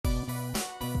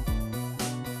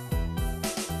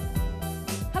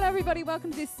everybody, welcome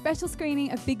to this special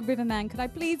screening of Big River Man. Could I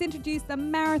please introduce the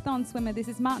marathon swimmer? This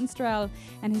is Martin Strel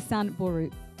and his son,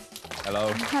 Borut.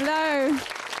 Hello. Hello.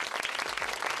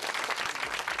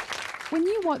 When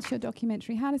you watch your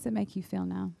documentary, how does it make you feel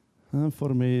now?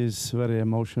 For me, it's very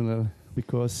emotional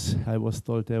because I was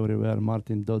told everywhere,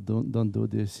 Martin, don't do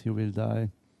this, you will die.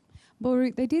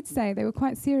 Borut, they did say, they were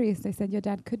quite serious. They said your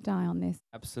dad could die on this.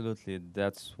 Absolutely.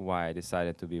 That's why I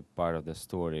decided to be part of the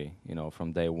story. You know,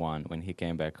 from day one, when he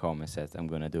came back home and said, I'm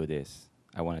going to do this.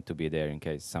 I wanted to be there in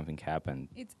case something happened.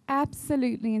 It's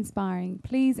absolutely inspiring.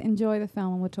 Please enjoy the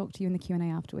film and we'll talk to you in the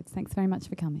Q&A afterwards. Thanks very much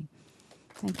for coming.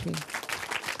 Thank you.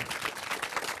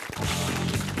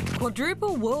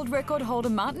 Quadruple world record holder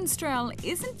Martin Strel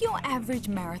isn't your average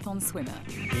marathon swimmer.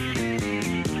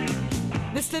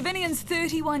 The Slovenian's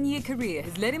 31-year career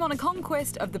has led him on a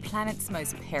conquest of the planet's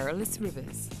most perilous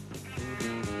rivers,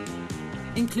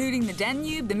 including the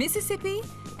Danube, the Mississippi,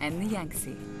 and the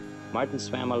Yangtze. Martin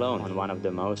swam alone on one of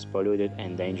the most polluted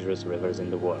and dangerous rivers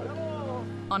in the world.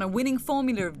 On a winning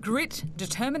formula of grit,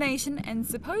 determination, and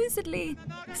supposedly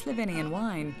Slovenian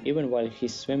wine. Even while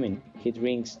he's swimming, he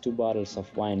drinks 2 bottles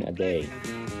of wine a day.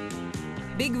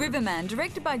 Big River Man,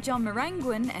 directed by John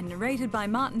Maranguen and narrated by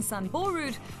Martin's son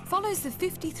Borut, follows the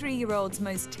 53-year-old's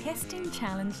most testing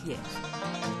challenge yet.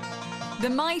 The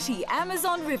mighty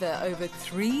Amazon River, over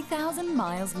 3,000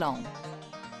 miles long.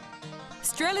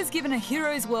 Strel is given a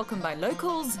hero's welcome by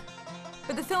locals,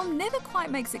 but the film never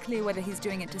quite makes it clear whether he's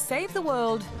doing it to save the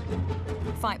world,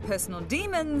 fight personal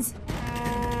demons,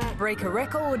 break a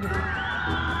record,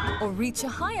 or reach a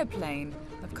higher plane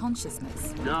of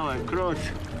consciousness. Now I cross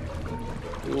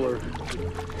or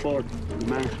 4th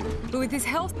dimension. But with his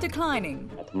health declining,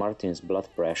 But Martin's blood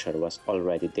pressure was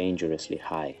already dangerously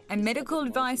high. and medical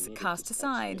advice cast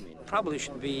aside, Probably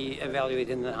should be evaluated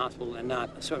in the hospital and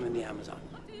not swim in the Amazon.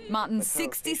 Martin's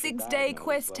 66-day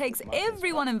quest takes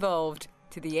everyone involved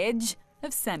to the edge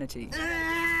of sanity.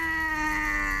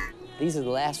 These are the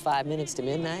last 5 minutes to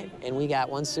midnight, and we got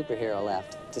one superhero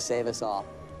left to save us all.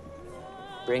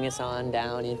 Bring us on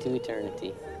down into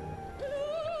eternity.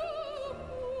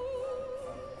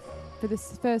 For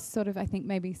this first sort of, I think,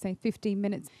 maybe say 15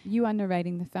 minutes, you are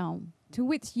narrating the film, to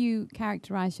which you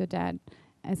characterize your dad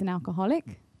as an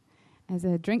alcoholic, as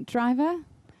a drink driver.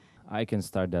 I can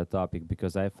start that topic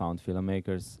because I found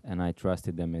filmmakers and I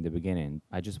trusted them in the beginning.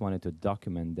 I just wanted to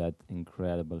document that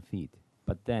incredible feat.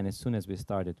 But then as soon as we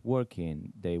started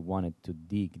working, they wanted to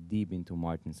dig deep into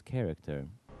Martin's character.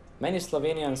 Many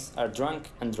Slovenians are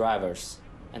drunk and drivers,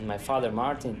 and my father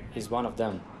Martin is one of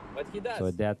them. But he does. So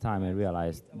at that time I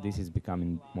realized this is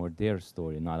becoming more their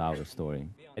story, not our story.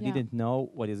 I Yeah. didn't know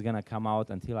what is gonna come out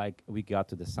until we got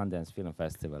to the Sundance Film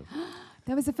Festival.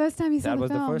 That was the first time you saw That the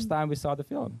was film. the first time we saw the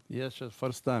film. Yes, the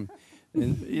first time.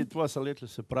 And it was a little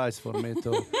surprise for me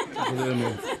too, believe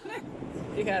me.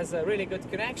 He has really good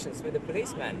connections with the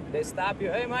policemen. They stop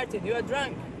you. Hey, Martin, you are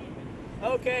drunk.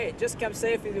 Okay, just come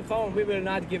safely home. We will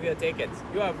not give you a ticket.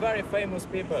 You are very famous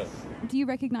people. Do you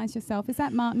recognize yourself? Is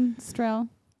that Martin Strel?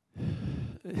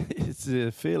 It's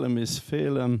a film,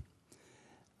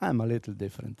 I'm a little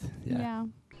different. Yeah.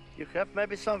 You have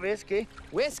maybe some whiskey?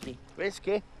 Whiskey?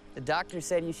 Whiskey? The doctor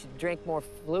said you should drink more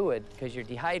fluid because you're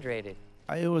dehydrated.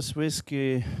 I use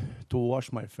whiskey to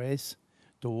wash my face,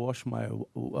 to wash my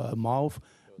mouth,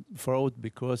 throat,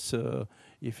 because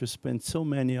if you spend so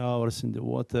many hours in the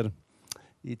water,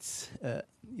 it's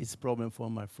problem for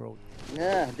my throat.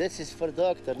 Yeah, this is for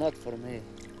doctor, not for me.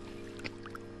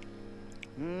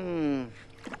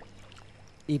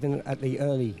 Even at the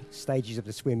early stages of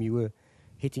the swim, you were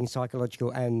hitting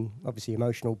psychological and obviously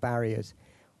emotional barriers.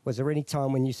 Was there any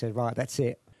time when you said, right, that's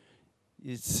it?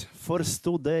 It's first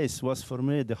 2 days was for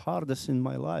me the hardest in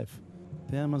my life.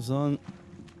 The Amazon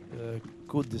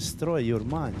could destroy your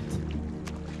mind.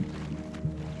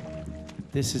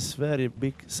 This is very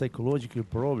big psychological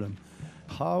problem.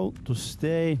 How to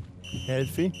stay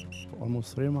healthy for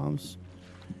almost 3 months,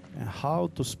 and how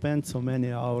to spend so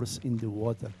many hours in the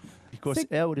water. Because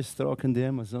every stroke in the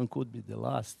Amazon could be the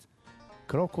last.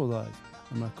 Crocodiles,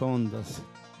 anacondas,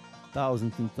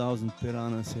 thousands and thousands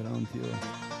piranhas around you.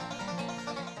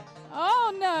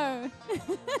 Oh, no.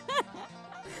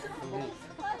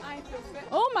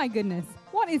 Oh, my goodness.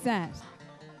 What is that?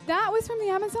 That was from the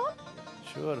Amazon?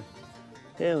 Sure.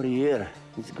 Every year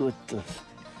it's good to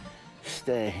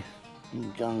stay in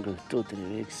the jungle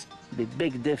 2-3 weeks. Be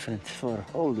big difference for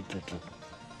all the people.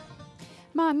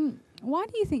 Martin, why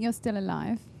do you think you're still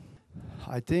alive?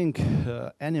 I think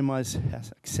animals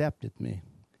has accepted me.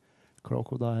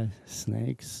 Crocodiles,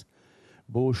 snakes,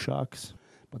 bull sharks,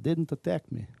 but didn't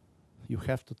attack me. You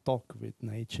have to talk with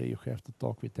nature, you have to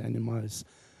talk with animals.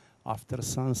 After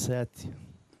sunset,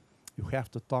 you have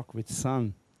to talk with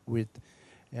sun, with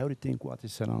everything what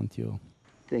is around you.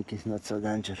 I think it's not so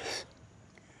dangerous.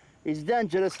 It's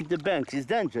dangerous in the banks. It's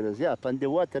dangerous, yeah, but in the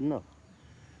water, no.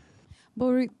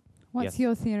 Borut, what's Yes.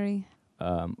 your theory?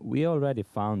 We already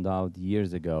found out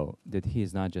years ago that he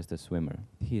is not just a swimmer.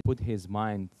 He put his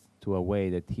mind to a way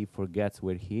that he forgets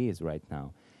where he is right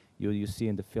now. You see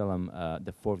in the film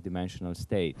the fourth dimensional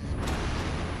state.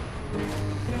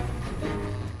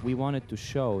 We wanted to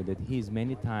show that he is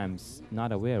many times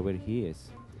not aware where he is.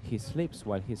 He sleeps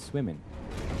while he's swimming.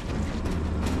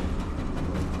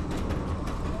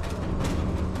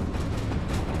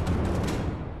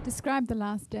 Describe the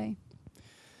last day.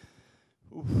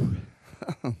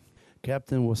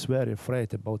 Captain was very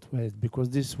afraid about waves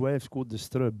because these waves could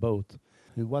destroy boat.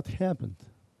 And what happened?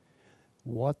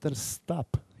 Water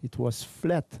stopped. It was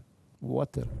flat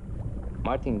water.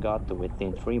 Martin got to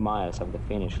within 3 miles of the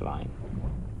finish line,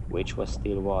 which was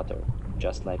still water,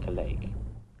 just like a lake.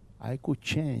 I could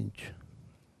change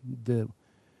the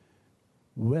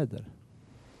weather.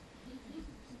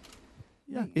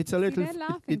 Yeah, it's a little. They're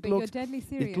laughing, it but you're looks. deadly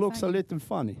serious. It looks a aren't you? little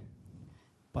funny,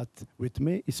 but with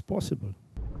me, it's possible.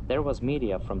 There was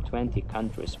media from 20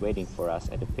 countries waiting for us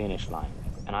at the finish line,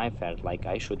 and I felt like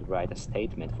I should write a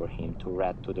statement for him to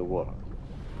read to the world.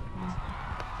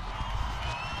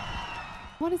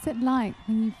 What is it like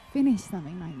when you finish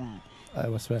something like that? I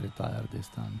was very tired this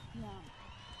time. Yeah.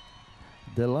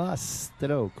 The last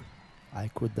stroke, I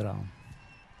could drown.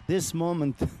 This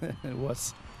moment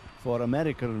was, for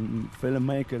American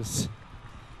filmmakers,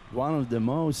 one of the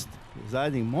most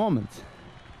exciting moments.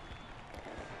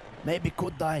 Maybe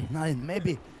could die, no,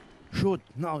 maybe should.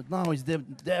 No, is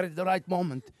the right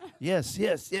moment. Yes,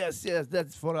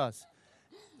 that's for us.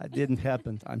 It didn't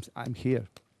happen. I'm here.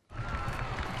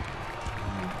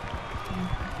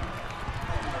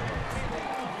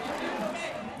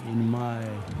 In my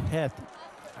head,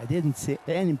 I didn't see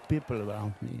any people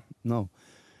around me. No,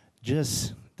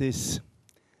 just this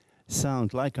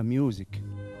sound like a music.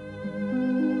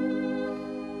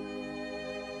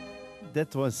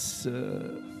 That was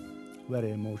a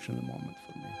very emotional moment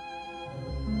for me.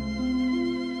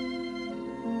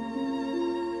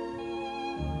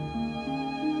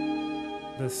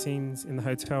 The scenes in the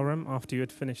hotel room after you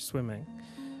had finished swimming,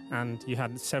 and you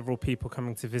had several people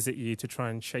coming to visit you to try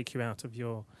and shake you out of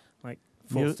your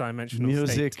fourth dimensional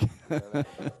music. state.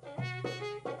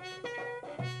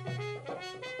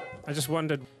 I just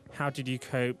wondered, how did you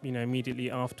cope, immediately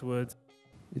afterwards?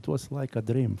 It was like a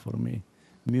dream for me.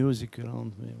 Music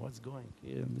around me, what's going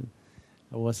here?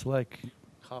 I was like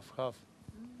half.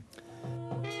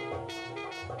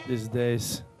 These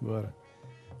days were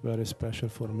very special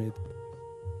for me.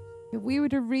 If we were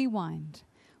to rewind,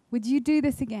 would you do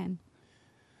this again?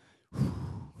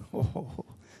 Oh,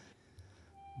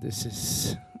 this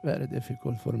is very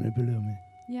difficult for me, believe me.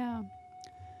 Yeah.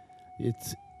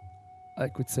 I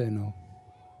could say no.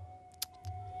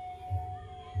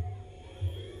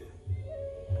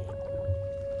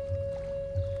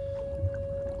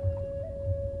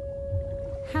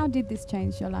 How did this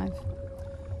change your life?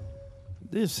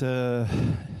 This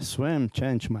swim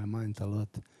changed my mind a lot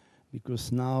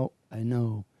because now I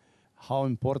know how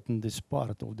important this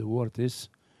part of the world is.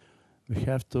 We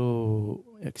have to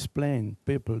explain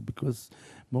people because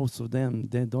most of them,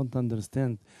 they don't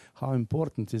understand how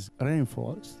important is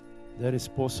rainforest. There is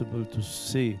possible to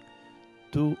see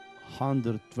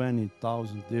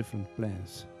 220,000 different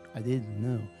plants. I didn't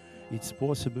know. It's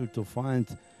possible to find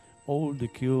all the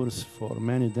cures for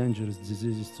many dangerous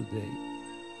diseases today.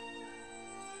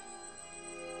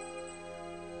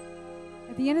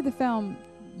 At the end of the film,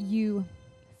 you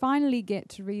finally get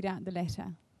to read out the letter.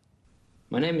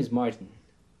 My name is Martin.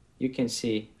 You can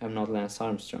see I'm not Lance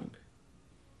Armstrong.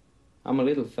 I'm a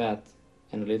little fat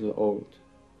and a little old.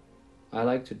 I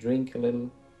like to drink a little.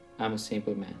 I'm a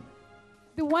simple man.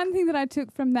 The one thing that I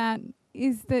took from that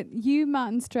is that you,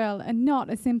 Martin Strel, are not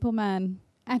a simple man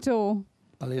at all.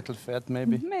 A little fat,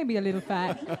 maybe. Maybe a little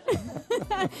fat.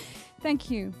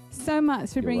 Thank you so much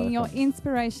for bringing welcome. your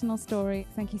inspirational story.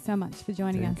 Thank you so much for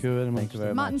joining Thank us. you very much. Thank you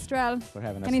very Martin much Strel for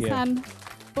having us and his here. son,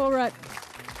 Borut.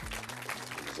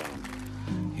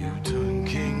 You turn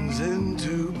kings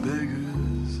into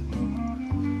beggars,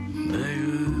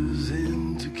 beggars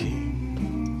into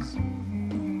kings.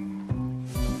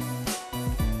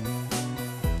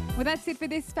 Well, that's it for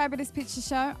this fabulous picture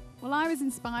show. Well, I was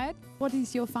inspired. What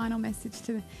is your final message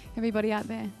to everybody out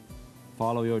there?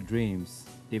 Follow your dreams,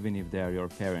 even if they are your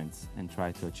parents, and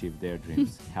try to achieve their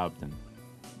dreams. Help them.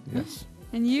 Yes,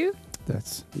 And you?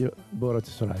 Borat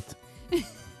is right.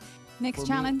 Next For me-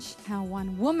 challenge, how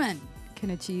one woman can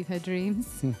achieve her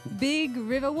dreams. Big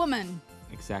River Woman.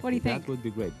 Exactly. What do you think? That would be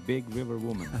great. Big River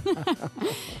Woman.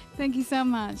 Thank you so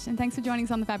much. And thanks for joining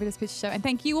us on the Fabulous Pitch Show. And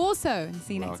thank you also. And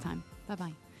see you next time.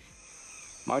 Bye-bye.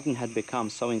 Martin had become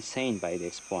so insane by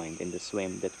this point in the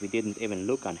swim that we didn't even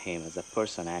look on him as a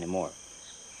person anymore.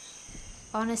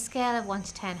 On a scale of 1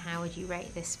 to 10, how would you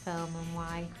rate this film and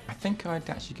why? I think I'd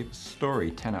actually give the story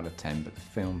 10 out of 10, but the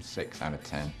film 6 out of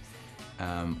 10.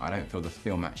 I don't feel the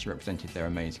film actually represented their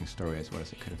amazing story as well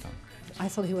as it could have done. I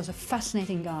thought he was a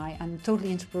fascinating guy and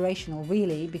totally inspirational,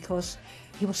 really, because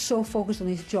he was so focused on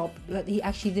his job that he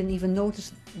actually didn't even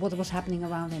notice what was happening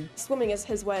around him. Swimming is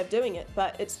his way of doing it,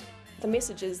 but it's the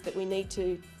message is that we need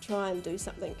to try and do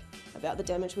something about the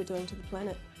damage we're doing to the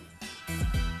planet.